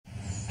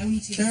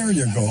There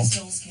you go.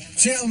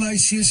 See how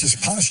nice he is? His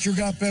posture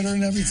got better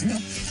and everything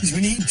else. He's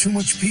been eating too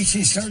much pizza.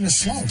 He's starting to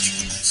slouch.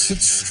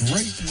 Sit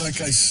straight like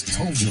I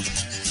told you.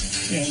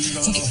 And,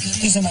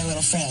 these are my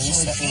little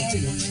friends that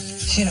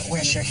she didn't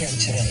wear your hair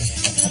today.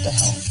 What the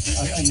hell?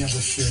 I never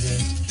fit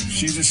in.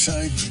 See the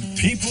sign?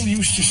 People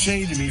used to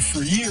say to me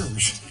for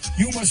years,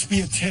 you must be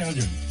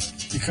Italian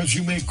because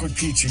you make good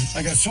pizza.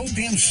 I got so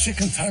damn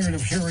sick and tired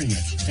of hearing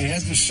it. They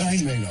had this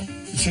sign made up.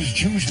 It says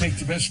Jews make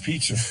the best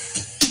pizza.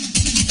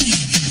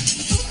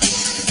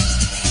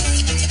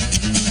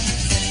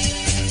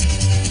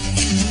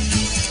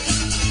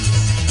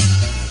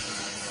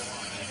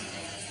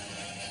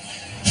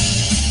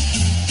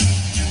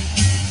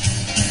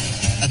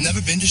 I've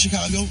never been to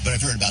Chicago, but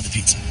I've heard about the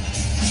pizza.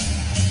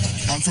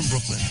 I'm from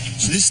Brooklyn,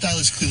 so this style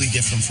is clearly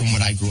different from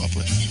what I grew up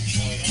with.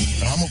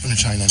 But I'm open to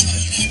trying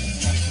anything.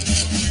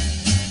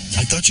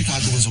 I thought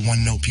Chicago was a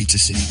one-note pizza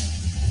city.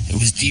 It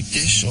was deep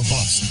dish or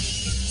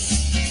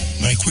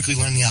bust. But I quickly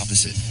learned the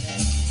opposite.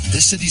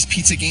 This city's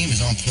pizza game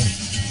is on point.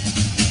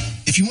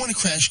 If you want a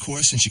crash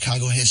course in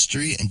Chicago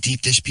history and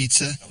deep dish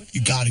pizza,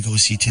 you gotta go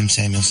see Tim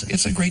Samuelson.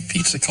 It's a great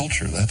pizza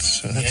culture, that's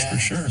for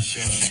sure.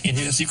 And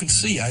as you can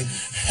see, I've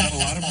done a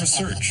lot of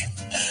research.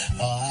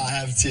 I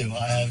have too.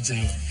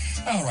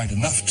 All right,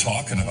 enough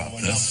talking about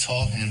this. Enough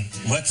talking.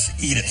 Let's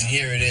eat it. And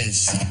here it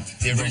is,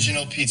 the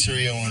original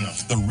Pizzeria Uno.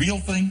 The real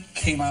thing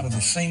came out of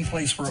the same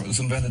place where it was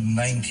invented in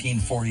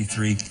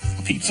 1943.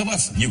 Pizza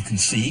lesson. You can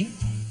see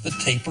the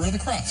taper of the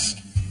crust.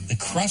 The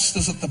crust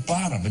is at the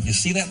bottom, but you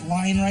see that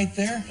line right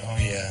there? Oh,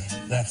 yeah.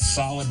 That's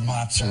solid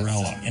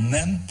mozzarella. And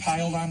then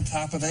piled on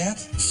top of that,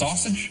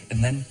 sausage,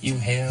 and then you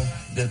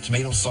have the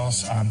tomato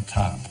sauce on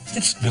top.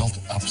 It's built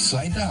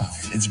upside down.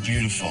 It's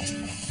beautiful.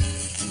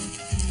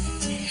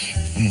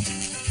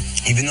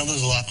 Even though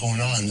there's a lot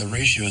going on, the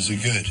ratios are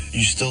good.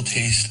 You still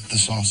taste the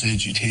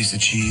sausage, you taste the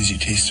cheese, you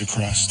taste the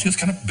crust. It's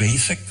kind of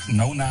basic,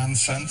 no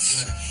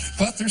nonsense,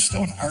 but there's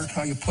still an art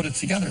how you put it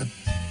together.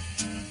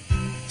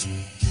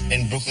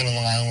 In Brooklyn and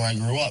Long Island, where I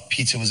grew up,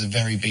 pizza was a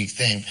very big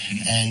thing.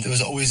 And there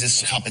was always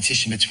this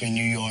competition between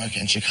New York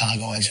and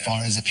Chicago as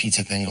far as the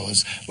pizza thing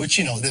goes, which,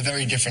 you know, they're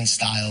very different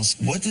styles.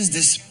 What does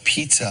this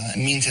pizza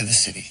mean to the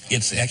city?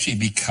 It's actually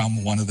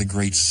become one of the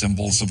great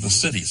symbols of the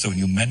city. So when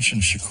you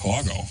mention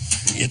Chicago,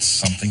 it's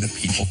something that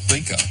people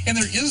think of. And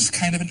there is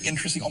kind of an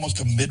interesting, almost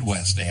a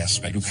Midwest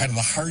aspect, kind of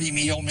the hearty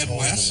meal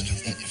Midwest.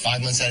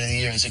 5 months out of the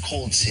year, it's a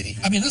cold city.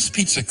 I mean, this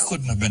pizza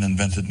couldn't have been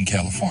invented in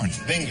California.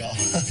 Bingo.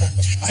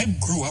 I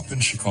grew up in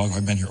Chicago.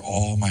 I've been here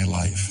all my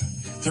life.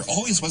 There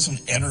always was an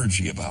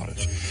energy about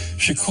it.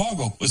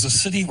 Chicago was a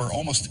city where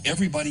almost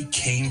everybody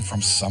came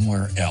from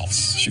somewhere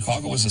else.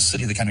 Chicago was a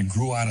city that kind of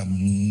grew out of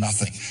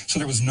nothing. So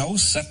there was no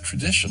set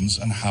traditions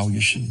on how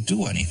you should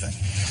do anything.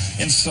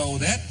 And so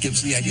that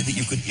gives the idea that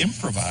you could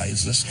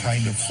improvise this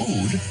kind of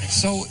food.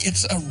 So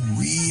it's a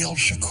real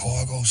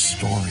Chicago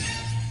story.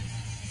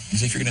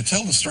 If you're going to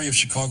tell the story of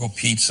Chicago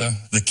pizza,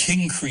 the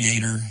king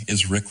creator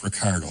is Rick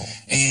Ricardo.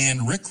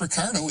 And Rick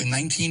Ricardo in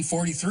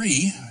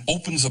 1943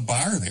 opens a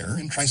bar there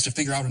and tries to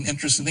figure out an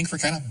interesting thing for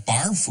kind of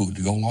bar food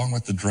to go along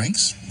with the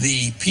drinks.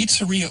 The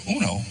Pizzeria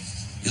Uno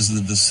is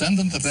the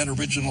descendant of that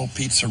original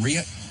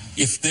pizzeria.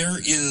 If there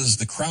is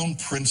the crown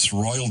prince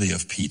royalty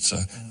of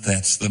pizza,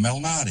 that's the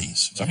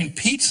Malnati's. So, I mean,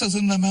 pizza's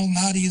in the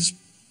Malnati's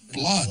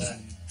blood.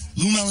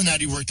 Lou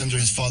Malnati worked under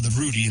his father,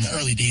 Rudy, in the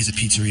early days of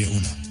Pizzeria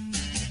Uno.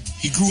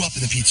 He grew up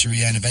in the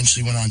pizzeria and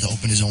eventually went on to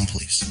open his own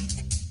place,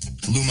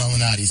 Lou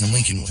Malnati's in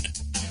Lincolnwood.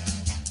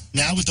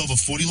 Now with over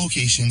 40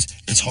 locations,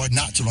 it's hard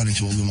not to run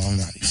into a Lou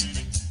Malnati's.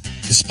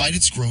 Despite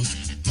its growth,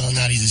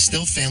 Malnati's is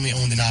still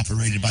family-owned and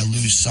operated by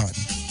Lou's son,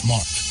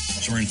 Mark.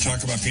 So we're going to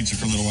talk about pizza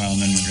for a little while, and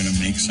then we're going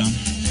to make some?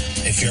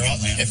 If you're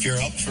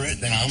up for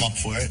it, then I'm up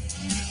for it.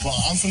 Well,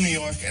 I'm from New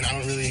York, and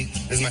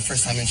this is my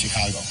first time in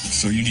Chicago.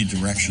 So you need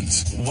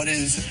directions. What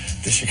is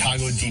the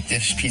Chicago deep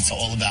dish pizza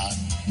all about?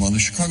 Well, the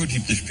Chicago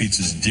deep dish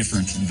pizza is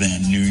different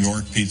than New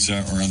York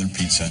pizza or other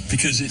pizza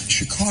because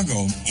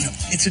Chicago,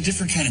 it's a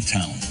different kind of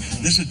town.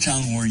 This is a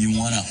town where you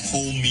want a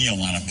whole meal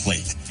on a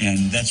plate,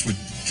 and that's what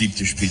deep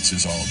dish pizza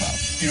is all about.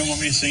 You don't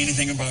want me to say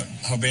anything about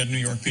how bad New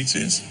York pizza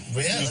is?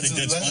 Well, yeah,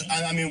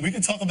 I mean, we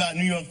could talk about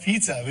New York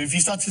pizza. But if you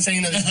start to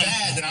saying that it's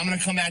bad, then I'm going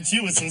to come at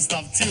you with some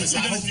stuff too. So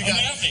I hope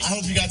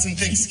you got some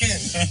thick skin.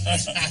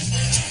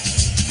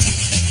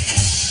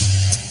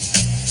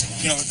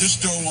 This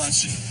dough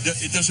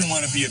it doesn't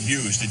want to be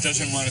abused. It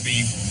doesn't want to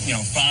be,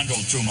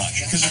 fondled too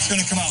much because it's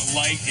going to come out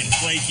light and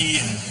flaky.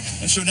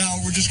 And so now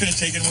we're just going to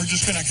take it and we're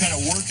just going to kind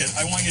of work it.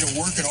 I want you to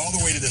work it all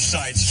the way to the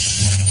sides.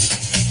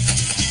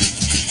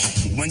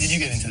 When did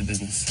you get into the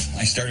business?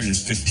 I started at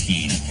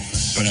 15,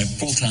 but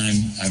full-time,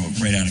 I went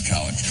right out of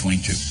college,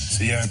 22.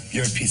 So you're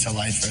a pizza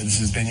lifer. This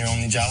has been your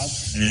only job?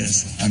 It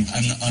is. I'm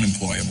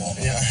unemployable.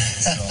 Yeah.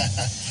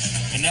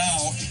 And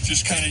now,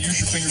 just kind of use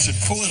your fingers and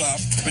pull it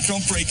up, but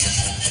don't break it.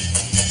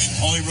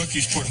 Only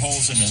rookies put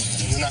holes in it.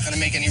 We're not going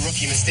to make any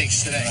rookie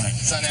mistakes today. Right.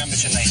 It's on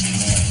amateur night.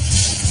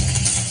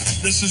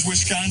 This is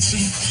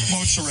Wisconsin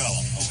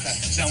mozzarella. Okay.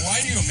 Now,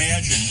 why do you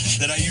imagine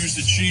that I use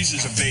the cheese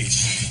as a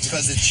base?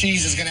 because the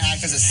cheese is going to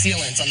act as a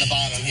sealant on the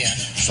bottom here.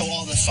 So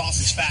all the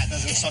sausage fat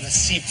doesn't sort of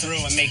seep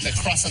through and make the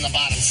crust on the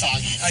bottom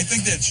soggy. I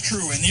think that's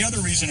true. And the other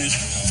reason is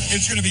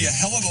it's going to be a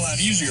hell of a lot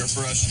easier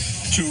for us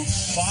to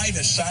buy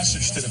the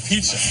sausage to the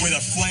pizza with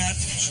a flat,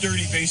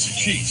 sturdy base of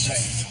cheese.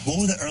 Right. What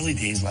were the early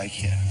days like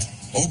here?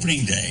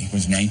 Opening day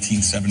was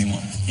 1971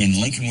 in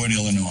Lincolnwood,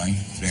 Illinois.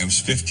 I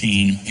was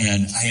 15,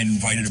 and I had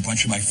invited a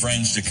bunch of my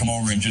friends to come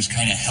over and just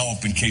kind of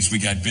help in case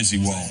we got busy.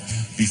 Well,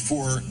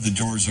 before the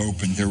doors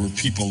opened, there were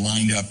people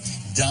lined up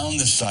down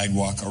the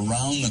sidewalk,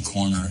 around the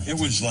corner. It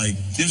was like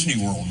Disney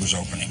World was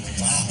opening.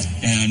 Wow.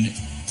 And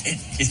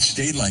it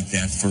stayed like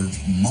that for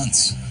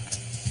months.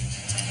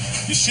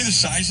 You see the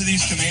size of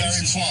these tomatoes?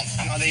 Very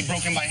plump. Are they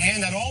broken by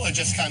hand at all, or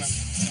just kind of?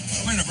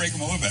 I'm going to break them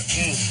a little bit.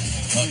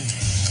 Look,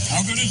 how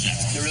good is that?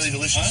 They're really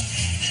delicious. Huh?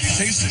 You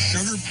taste the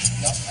sugar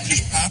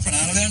just popping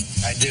out of them?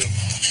 I do.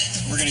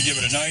 We're going to give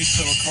it a nice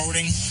little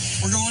coating.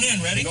 We're going in.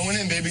 Ready? Going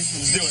in, baby.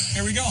 Let's do it.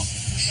 Here we go.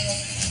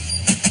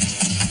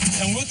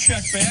 And we'll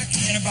check back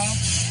in about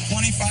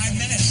 25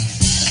 minutes.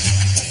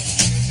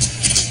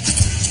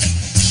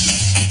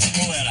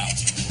 Pull that out.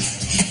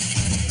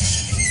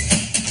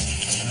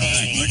 All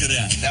right, look at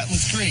that. That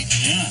looks great.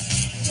 Yeah.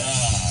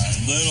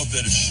 A little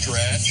bit of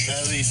stretch.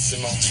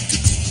 Bellissimo.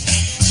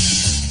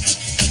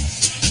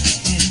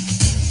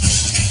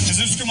 Is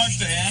this too much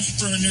to ask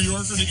for a New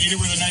Yorker to eat it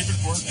with a knife and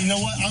fork? You know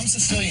what? I'm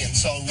Sicilian,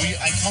 so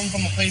I come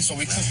from a place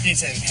where we cook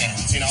pizza in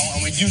pans,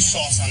 and we do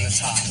sauce on the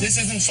top. This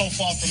isn't so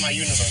far from my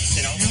universe,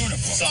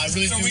 Beautiful. So I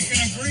really do. we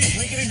can agree.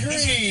 We can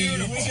agree.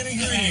 We can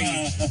agree.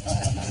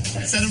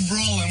 Instead of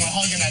brawling, we're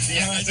hugging at the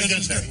end. That's a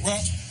good thing.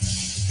 Well,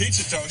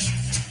 pizza toast.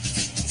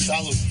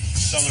 Salud.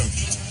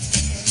 Salute.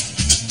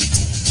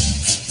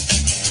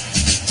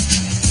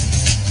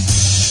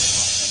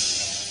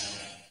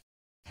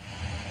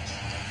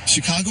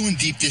 Chicago and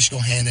deep dish go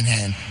hand in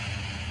hand,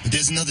 but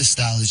there's another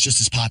style that's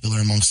just as popular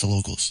amongst the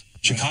locals.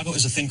 Chicago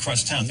is a thin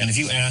crust town, and if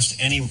you asked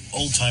any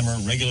old-timer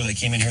regular that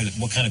came in here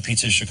what kind of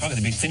pizza is Chicago,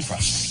 they'd be thin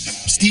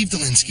crust. Steve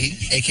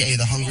Dolinsky, a.k.a.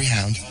 the Hungry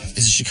Hound,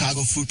 is a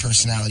Chicago food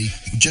personality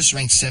who just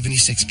ranked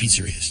 76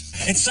 pizzerias.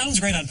 It sounds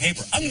great on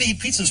paper. I'm going to eat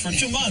pizzas for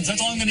 2 months.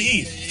 That's all I'm going to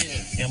eat.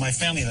 My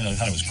family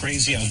thought it was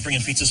crazy. I was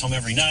bringing pizzas home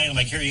every night. I'm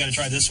like, here, you got to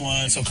try this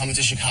one. So coming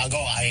to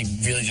Chicago, I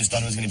really just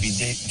thought it was going to be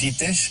deep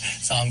dish,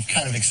 so I'm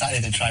kind of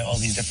excited to try all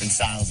these different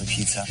styles of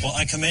pizza. Well,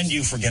 I commend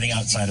you for getting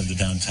outside of the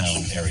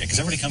downtown area, because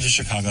everybody comes to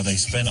Chicago, they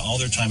spend all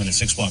their time in a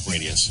 6-block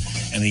radius,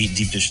 and they eat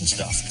deep dish and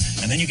stuff.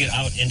 And then you get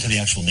out into the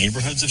actual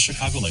neighborhoods of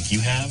Chicago, like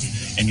you have,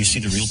 and you see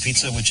the real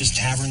pizza, which is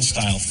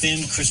tavern-style,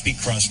 thin, crispy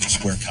crust,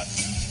 square cut.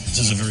 This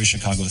is a very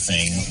Chicago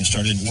thing. It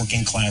started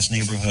working-class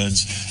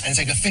neighborhoods. And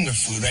it's like a finger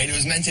food, right? It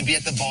was meant to be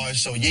at the bar,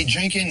 so you're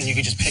drinking, and you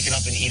could just pick it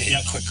up and eat it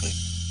quickly.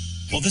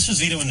 Well, this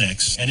is Vito and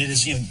Nick's, and it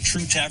is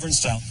true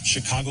tavern-style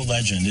Chicago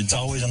legend. It's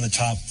always on the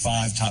top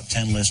 5, top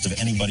 10 list of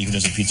anybody who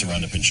does a pizza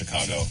roundup in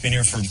Chicago. Been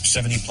here for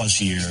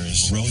 70-plus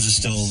years. Rose is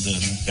still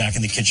back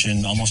in the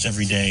kitchen almost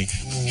every day.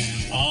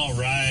 All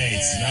right,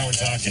 now we're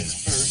talking.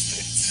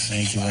 Perfect.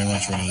 Thank you very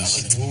much,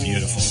 Rose.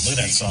 Beautiful. Look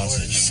at that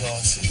sausage.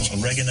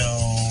 Oregano.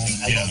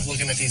 I love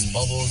looking at these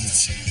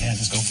bubbles. Yeah,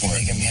 just go for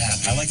it. Making me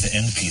happy. I like the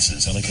end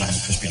pieces. I like the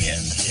little crispy on the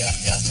end. Yeah.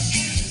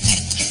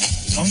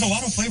 There's a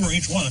lot of flavor in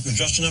each one. There's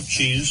just enough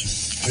cheese.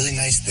 Really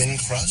nice thin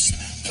crust,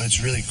 but it's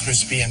really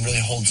crispy and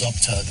really holds up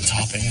to the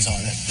toppings on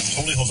it.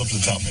 Totally holds up to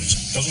the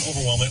toppings. Doesn't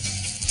overwhelm it.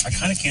 I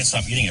kind of can't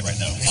stop eating it right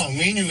now. Oh,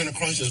 me and you're going to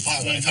crunch this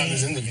pie by the time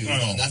this interview.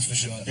 No. That's for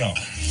sure. Yeah.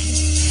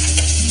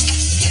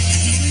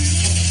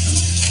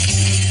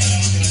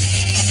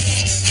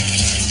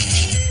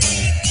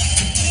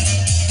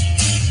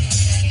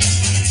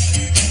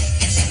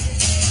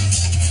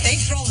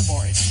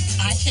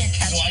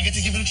 Do I get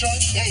to give it a try?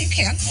 Yeah, you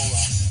can. Hold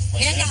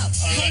on. Hand out.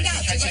 All right. Hand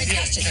out. Catch it here.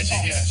 Catch it.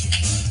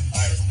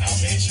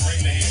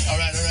 All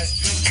right.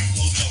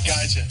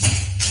 Gotcha.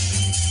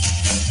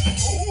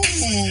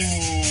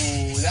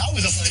 Ooh, that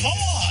was a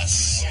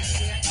toss.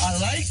 I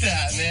like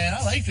that, man.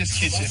 I like this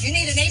kitchen. You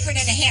need an apron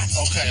and a hat.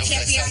 Okay. You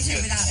can't be on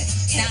here without it.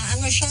 Now, I'm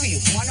going to show you.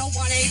 101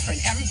 apron.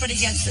 Everybody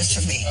gets this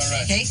from me. All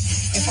right. Okay?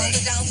 You fold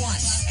it down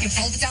once. You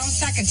fold it down a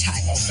second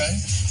time. Okay.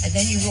 And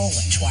then you roll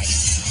it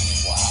twice.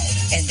 Wow.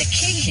 And the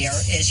key here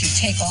is you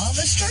take all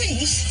the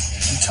strings.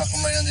 You tuck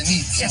them right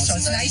underneath. So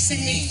it's nice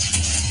and neat.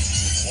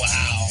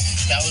 Wow.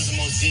 That was the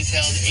most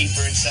detailed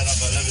apron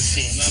setup I've ever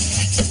seen.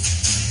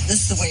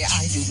 This is the way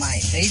I do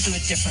mine. They do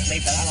it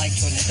differently, but I like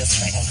doing it this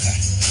way. Okay.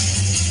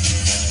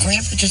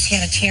 Grandpa just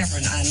had a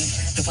tavern on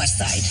the west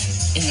side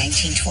in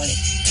 1920.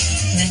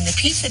 And then the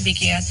pizza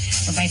began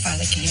when my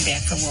father came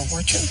back from World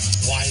War II.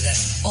 Why then?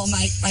 Well,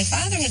 my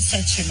father had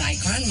said to my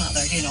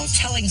grandmother,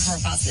 telling her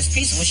about this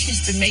pizza, well,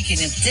 she's been making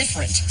it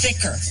different,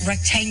 thicker,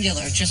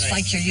 rectangular, just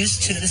like you're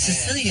used to the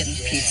Sicilian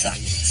pizza.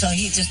 So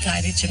he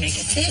decided to make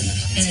it thin,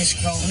 and it's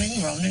grown and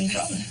grown and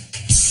grown.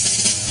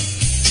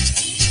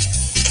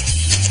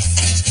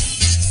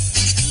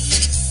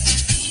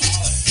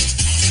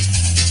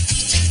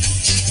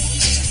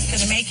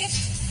 Gonna make it?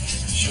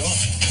 Sure.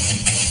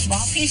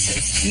 Small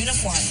pieces,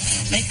 uniform,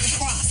 make them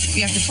cross.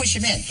 You have to push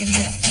them in.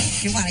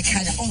 You want to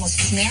kind of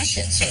almost smash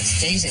it so it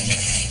stays in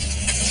there.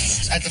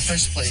 at the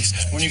first place?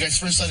 When you guys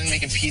first started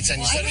making pizza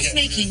and you Well, I started was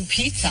making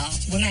pizza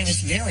when I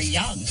was very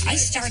young. I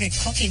started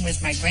cooking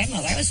with my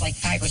grandmother. I was like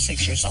 5 or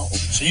 6 years old.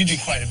 So you do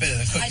quite a bit of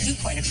the cooking. I do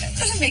quite a bit.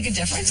 Doesn't make a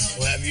difference.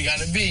 Whatever you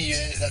gotta be,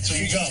 that's where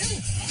you go.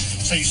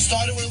 So you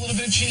started with a little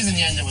bit of cheese and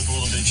you ended with a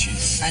little bit of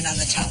cheese. And on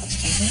the top.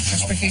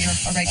 Just for your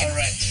oregano. All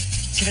right.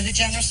 Give it a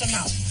generous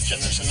amount.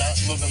 Generous amount,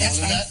 a little bit more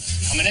than that.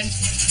 Coming in.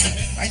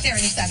 Right there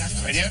in the center.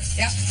 Right here?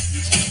 Yep.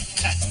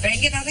 Bang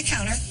it on the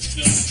counter.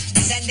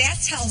 Then that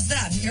tells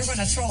them you're going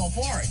to throw a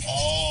board.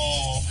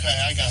 Oh, okay,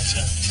 I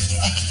gotcha.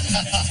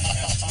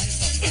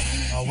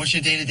 What's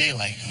your day-to-day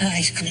like?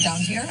 I come down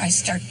here, I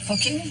start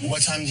cooking.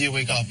 What time do you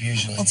wake up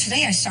usually? Well,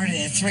 today I started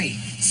at 3,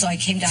 so I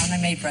came down and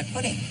I made bread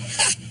pudding.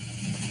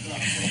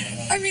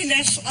 I mean,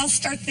 I'll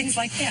start things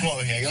like that. Come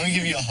over here, let me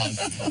give you a hug.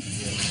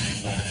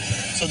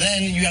 So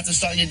then you have to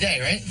start your day,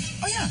 right?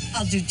 Oh, yeah.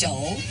 I'll do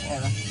dough or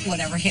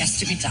whatever has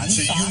to be done.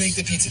 So sauce. you make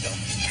the pizza dough?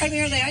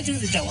 Primarily, I do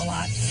the dough a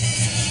lot.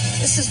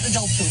 This is the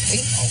dough proofing.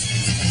 Oh,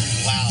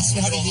 wow.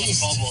 Look at all those yeast.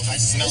 bubbles. I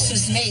smell This it.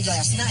 was made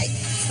last night.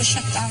 Push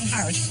up down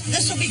hard.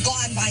 This will be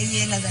gone by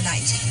the end of the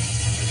night.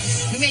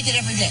 We make it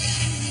every day.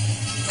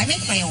 I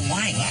make my own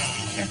wine.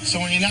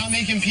 So when you're not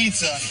making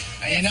pizza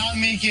and you're not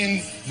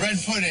making bread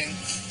pudding,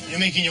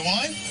 you're making your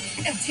wine?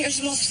 Yeah,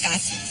 here's a little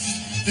Scott.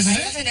 This is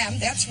I it? have an M.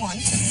 That's one.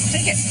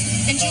 Take it.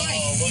 Enjoy.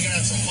 Oh, we're going to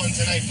have some fun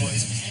tonight,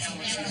 boys.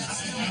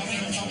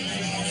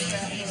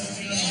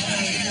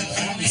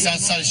 The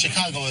south side of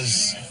Chicago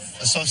is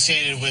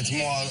associated with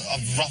more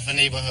of rougher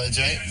neighborhoods,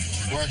 right?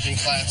 Working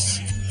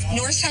class.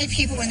 North side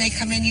people, when they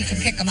come in, you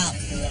can pick them out.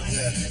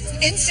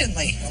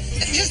 Instantly.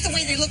 Just the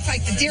way they look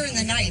like the deer in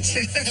the night.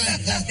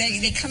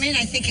 They come in,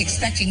 I think,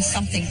 expecting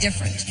something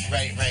different.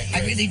 Right. I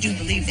really do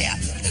believe that.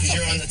 Because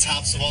you're on the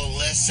tops of all the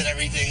lists and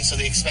everything, so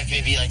they expect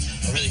maybe like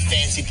a really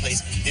fancy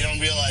place. They don't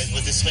realize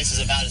what this place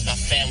is about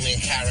family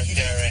and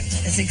character and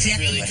That's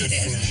exactly really what good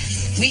it is.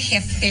 food. We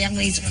have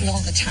families all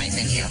the time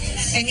in here.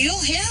 And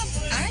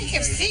I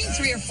have seen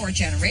 3 or 4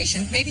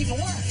 generations, maybe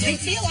more. They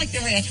feel like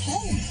they're at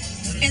home.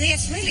 And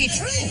that's really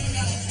true.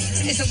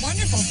 It's a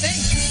wonderful thing.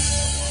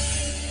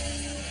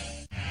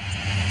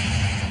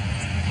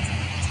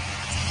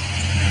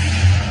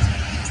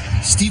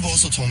 Steve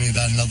also told me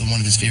about another one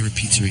of his favorite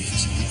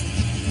pizzerias,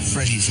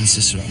 Freddy's in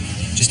Cicero,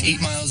 just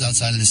 8 miles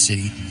outside of the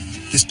city.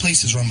 This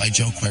place is run by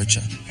Joe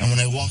Quercia, and when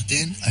I walked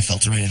in, I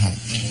felt right at home.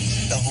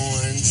 The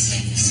horns,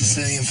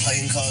 Sicilian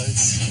playing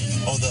cards,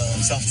 all the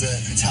stuff that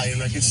Italian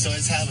record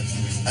stores have.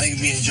 I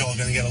think me and Joe are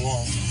going to get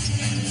along.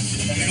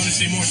 We're going to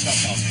see more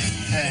stuff out there.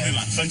 Hey,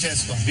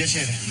 Francesco,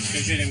 piacere.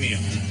 Piacere mio.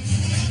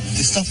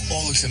 This stuff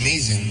all looks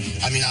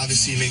amazing. I mean,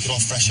 obviously you make it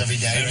all fresh every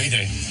day, Every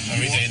right? day.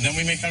 Every day. And then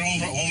we make our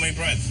own homemade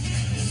bread.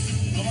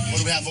 What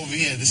do we have over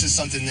here? This is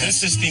something that...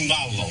 This is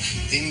timballo.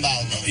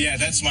 Timballo. Yeah,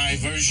 that's my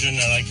version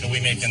like we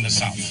make in the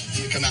South.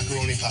 Like a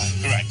macaroni pie.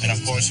 Correct. And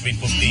of course we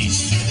put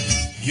these.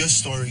 Your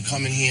story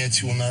coming here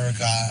to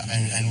America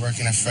and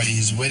working at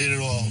Freddy's, where did it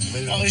all...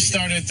 Well, it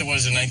started, it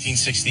was in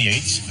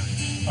 1968.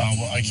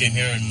 I came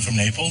here from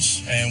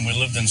Naples, and we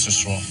lived in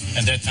Cicero.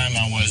 At that time,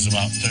 I was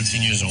about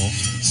 13 years old.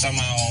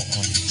 Somehow,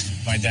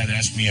 my dad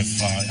asked me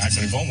if I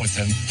could go with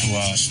him to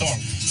a store.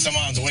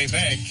 Somehow, on the way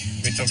back,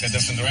 we took a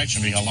different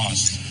direction. We got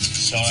lost.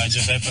 So I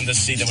just happened to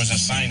see there was a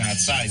sign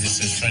outside that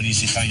says Freddy's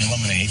Italian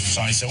Lemonade.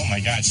 So I said, oh my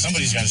God,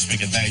 somebody's got to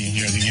speak Italian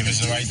here to give us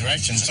the right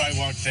direction. So I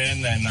walked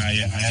in and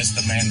I asked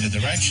the man the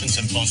directions,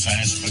 and plus I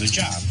asked for the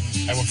job.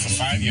 I worked for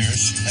 5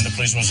 years and the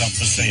place was up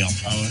for sale.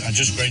 I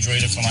just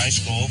graduated from high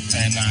school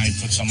and I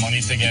put some money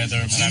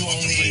together. So you were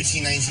only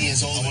 18, 19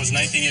 years old? I was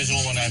 19 years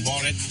old when I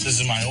bought it. This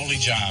is my only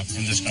job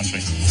in this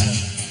country.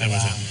 That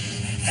was it.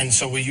 And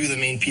so were you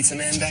the main pizza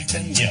man back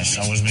then? Yes,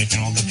 I was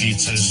making all the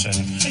pizzas, and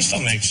I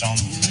still make some.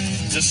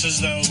 This is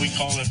we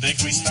call it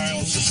bakery style,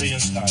 Sicilian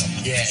style.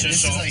 Yeah,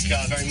 this is like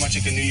very much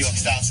like a New York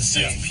style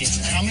Sicilian pizza.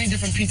 How many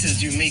different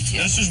pizzas do you make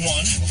here? This is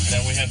one.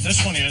 Then we have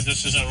this one here.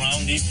 This is a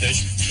round deep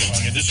dish.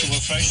 Okay, this is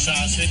with fresh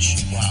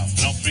sausage. Wow.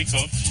 No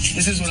pre-cooked.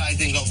 This is what I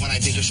think of when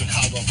I think of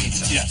Chicago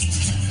pizza. Yes.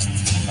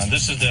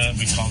 This is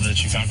we call it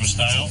Chicago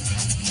style.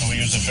 And we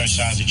use the fresh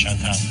sausage on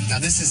top. Now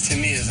this is, to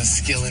me, is a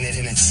skill in it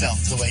in itself,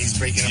 the way he's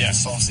breaking up the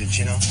sausage,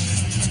 you know?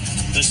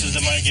 This is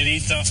the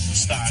margherita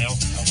style.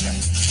 Okay.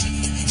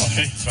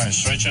 Okay, try and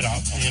stretch it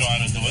out. You know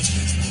how to do it.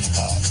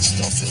 It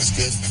still feels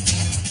good.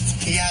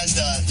 He has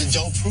the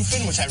dough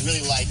proofing, which I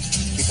really like,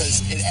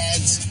 because it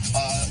adds...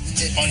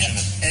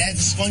 Sponginess. It adds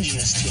a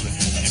sponginess to it.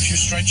 If you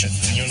stretch it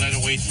and you let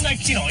it wait,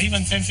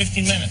 even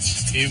 10-15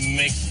 minutes, you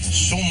make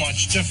so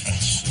much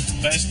difference.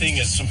 Best thing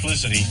is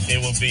simplicity.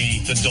 It will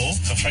be the dough,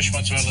 the fresh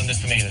mozzarella, and the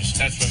tomatoes.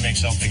 That's what makes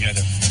it all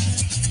together.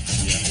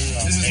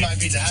 This is my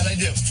pizza. How'd I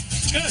do?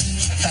 Good.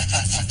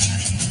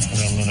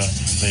 Put a little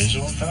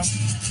basil on top.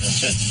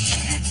 That's it.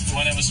 You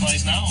want to have a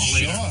slice now or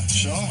later?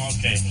 Sure.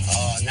 Okay.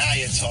 Oh, now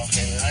you're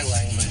talking my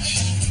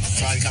language.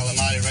 Fried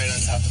calamari right on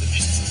top of the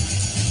pizza.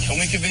 Can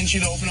we convince you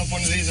to open up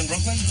one of these in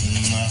Brooklyn?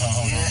 No.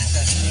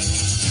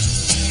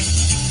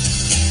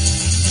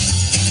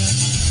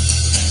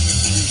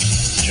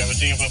 Did you ever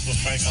think about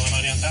putting fried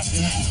calamari on top?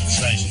 No. It's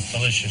nice.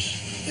 Delicious.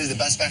 This is the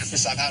best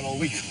breakfast I've had all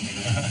week.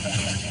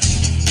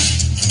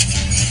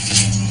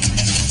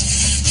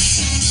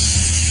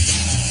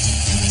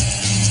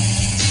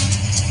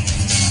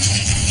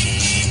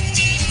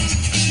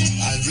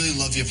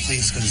 Love your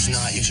place because it's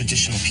not your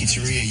traditional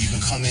pizzeria. You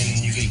could come in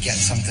and you could get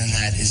something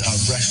that is a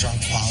restaurant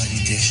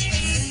quality dish,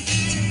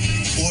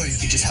 or you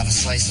could just have a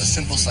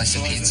simple slice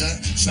of pizza.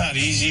 It's not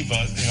easy,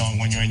 but you know,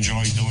 when you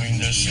enjoy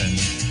doing this,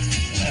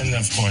 and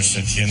of course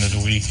at the end of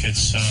the week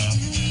it's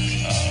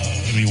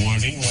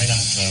rewarding. Why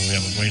not? We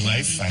have a great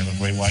life. I have a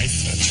great wife.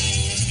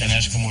 Can't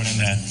ask for more than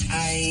that.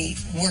 I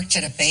worked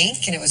at a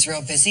bank and it was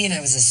real busy, and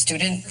I was a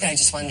student and I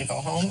just wanted to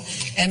go home,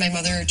 and my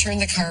mother turned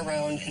the car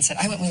around and said,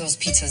 I want one of those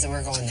pizzas and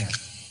we're going there.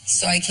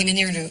 So I came in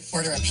here to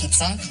order a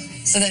pizza.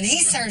 So then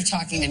he started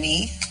talking to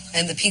me,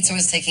 and the pizza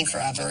was taking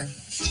forever,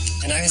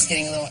 and I was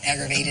getting a little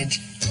aggravated.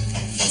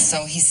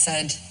 So he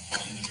said,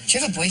 do you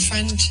have a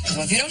boyfriend?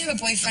 Well, if you don't have a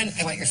boyfriend,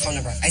 I want your phone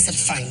number. I said,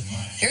 fine.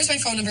 Here's my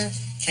phone number.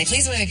 Can I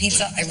please have my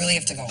pizza? I really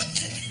have to go.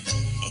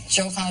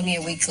 Joe called me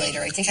a week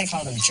later. I think I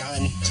called him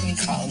John. He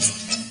called.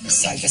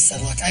 So I just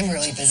said, look, I'm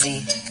really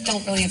busy.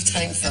 Don't really have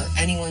time for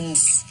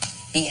anyone's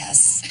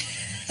BS.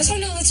 I said,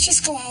 no, let's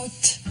just go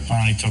out.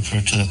 I took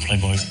her to the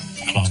Playboy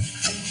Club.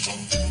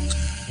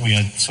 We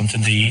had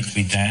something to eat.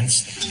 We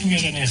danced. We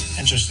had an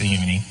interesting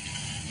evening.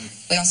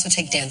 We also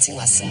take dancing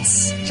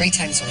lessons 3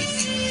 times a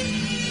week.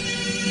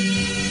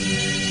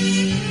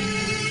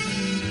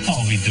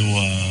 Oh, we do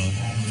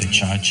the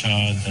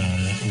cha-cha, the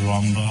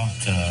rumba,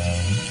 the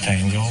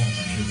tango,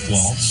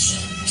 waltz,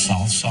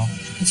 salsa.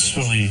 It's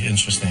really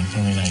interesting,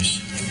 really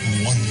nice.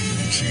 1,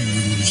 2,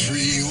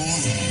 3,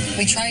 4.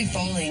 We tried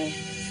bowling,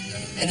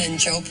 and then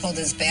Joe pulled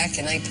his back,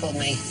 and I pulled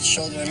my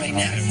shoulder and my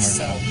neck.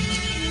 So,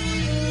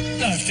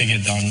 now, if they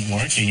get done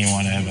working, you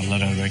want to have a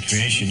little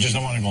recreation. You just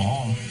don't want to go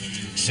home,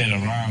 sit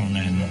around,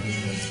 and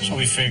so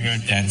we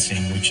figured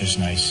dancing, which is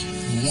nice.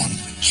 1,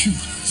 2,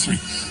 3,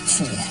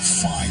 4,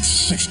 5,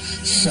 6,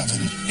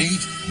 7,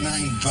 8,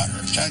 9,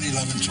 better. 10,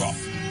 11, 12.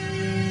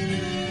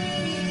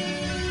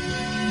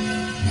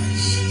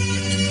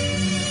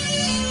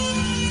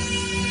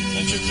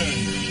 That's your turn.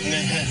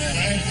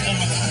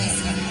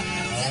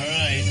 All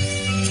right.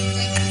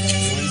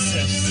 You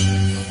insist.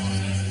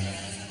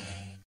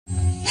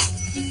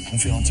 I'm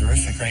feeling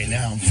terrific right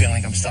now. I'm feeling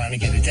like I'm starting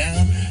to get it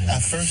down.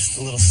 At first,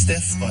 a little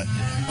stiff, but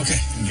okay.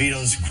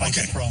 Vito's quite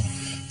a pro.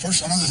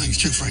 First, another thing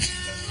too, Frank.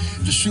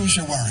 The shoes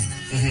you're wearing.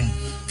 Mm-hmm.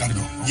 Gotta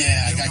go.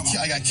 Yeah,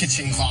 I got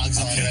kitchen clogs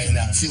on right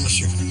now. Feel the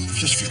shoe.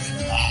 Just feel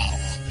it. Wow.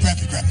 Grab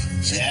it.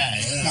 See? Yeah.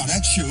 Now,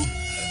 that shoe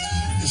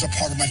is a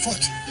part of my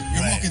foot.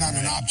 You're walking on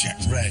an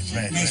object. Right.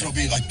 May as well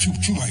be like 2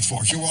 by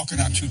 4s. You're walking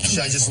on 2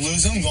 Should I just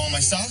lose them, go on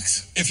my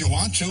socks? If you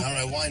want to. All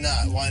right, why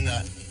not?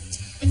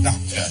 Now,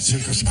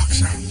 here goes the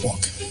box now.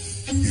 Walk.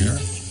 Here.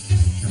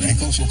 Your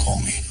ankles will call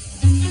me.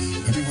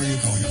 Everywhere you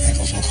go, your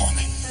ankles will call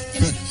me.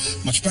 Good.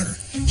 Much better.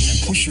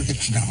 And push your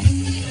hips down.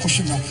 Push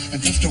them down.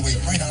 And lift the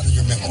weight right out of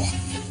your middle.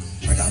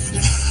 Right out of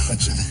your middle.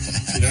 That's it.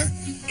 See there?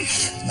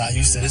 Not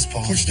used to this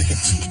pose. Push the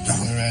hips down.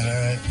 All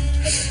right.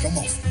 Don't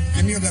move.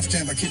 Give me your left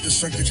hand, but keep the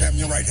strength that you have in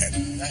your right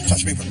hand.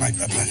 Touch me with my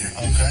left hand.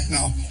 Okay.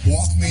 Now,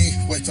 walk me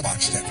with the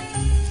box step.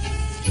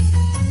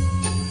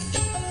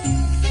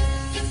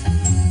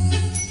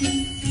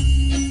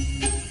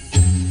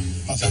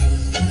 How's that?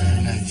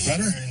 Very nice.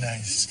 Better? Very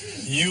nice.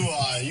 You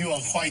are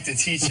quite the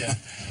teacher.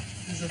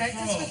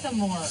 Practice with them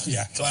more.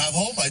 Yeah. Do I have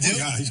hope? I do? Oh,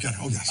 yeah, he's got it.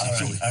 Oh, yes,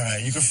 absolutely. All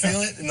right. You can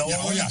feel it in the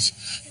Oh, yes.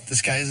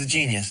 This guy is a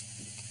genius.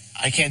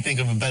 I can't think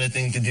of a better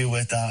thing to do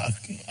with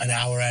an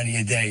hour out of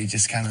your day. You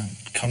just kind of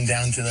come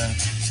down to the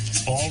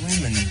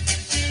ballroom and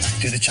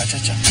do the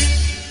cha-cha-cha.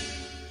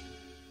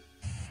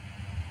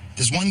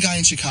 There's one guy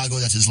in Chicago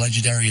that's as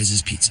legendary as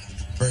his pizza,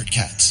 Bert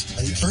Katz.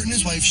 Bert and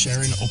his wife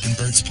Sharon opened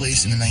Bert's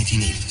Place in the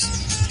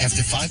 1980s.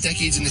 After 5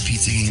 decades in the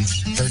pizza game,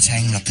 Bert's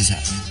hanging up his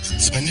hat.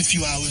 Spend a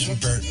few hours with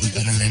Bert was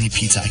better than any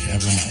pizza I could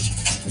ever imagine.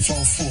 It's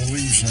all full of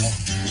leaves now.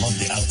 Love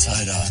the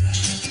outside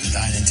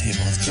dining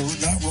table. They're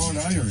not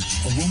wrought iron,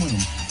 aluminum.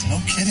 No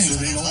kidding.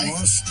 So they don't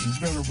rust. You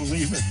better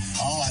believe it.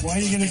 Oh, why are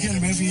you going to get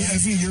them every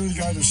year? You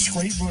got to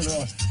scrape with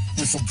a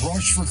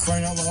brush, for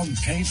crying out loud, and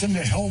paint them.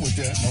 To hell with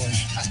that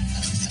noise.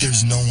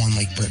 There's no one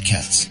like Bert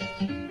Katz.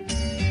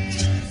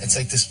 It's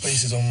like this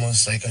place is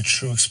almost like a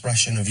true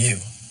expression of you.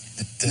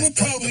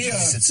 Probably, the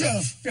place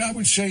itself. Yeah, I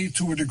would say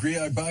to a degree.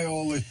 I buy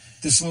all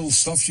this little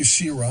stuff you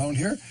see around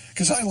here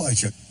because I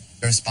like it.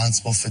 You're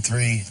responsible for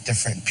 3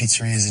 different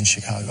pizzerias in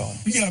Chicago.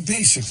 Yeah,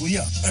 basically,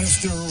 yeah.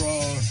 After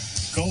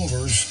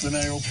Gulliver's, then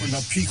I opened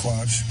up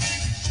Pequod's.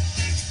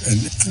 And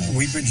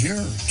we've been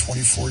here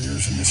 24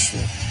 years in this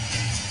store.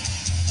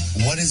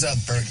 What is a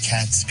Bert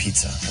Katz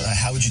pizza?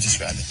 How would you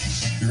describe it?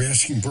 You're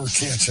asking Bert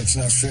Katz. That's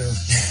not fair.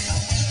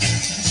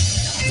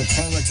 The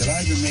product that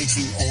I've been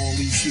making all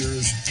these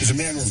years is a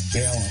matter of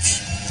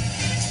balance.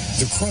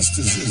 The crust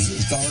is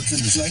dark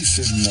and is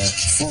nice and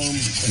firm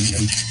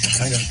and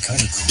kind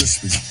of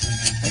crispy,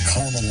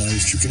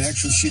 caramelized. You can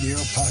actually see the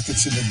air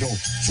pockets in the dough,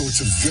 so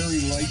it's a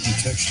very light in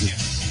texture.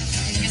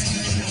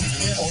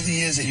 All the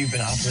years that you've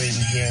been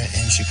operating here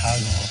in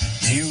Chicago,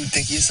 do Do you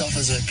think of yourself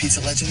as a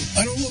pizza legend?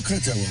 I don't look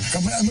at it that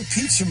way. I'm a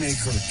pizza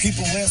maker.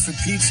 People laugh at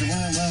pizza.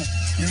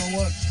 You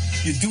know what?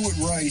 You do it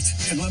right,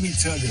 and let me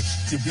tell you,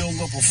 you build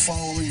up a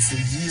following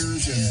for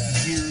years and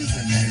years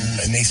and years.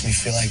 It makes me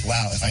feel like,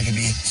 wow, if I could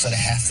be sort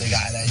of half the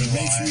guy that you are.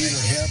 It makes me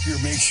either happier,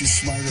 makes you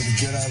smarter to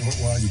get out of it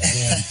while you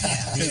can.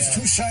 There's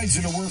two sides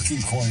of the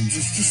working coin.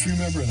 Just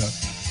remember that.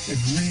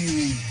 It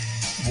really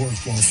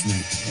worked well for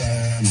me.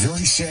 I'm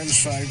very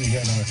satisfied. We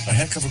had a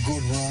heck of a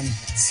good run.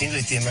 Seems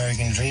like the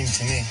American dream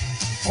to me.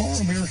 Or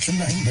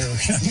American nightmare.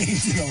 I mean,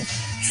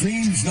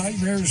 dreams,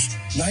 nightmares,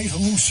 night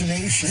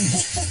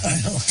hallucinations. I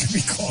know it can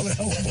be called a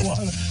hell of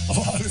a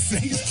lot of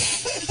things.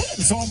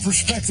 It's all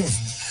perspective.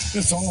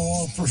 It's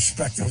all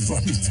perspective,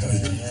 let me tell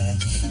you.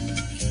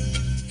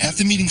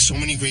 After meeting so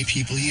many great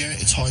people here,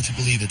 it's hard to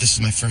believe that this is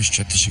my first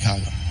trip to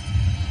Chicago.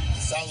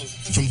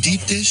 From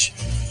deep dish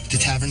to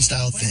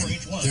tavern-style thin,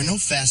 there are no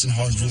fast and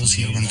hard rules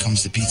here when it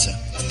comes to pizza.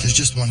 There's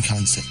just one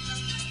constant: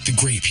 the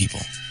great people.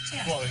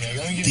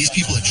 These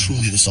people are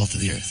truly the salt of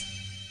the earth.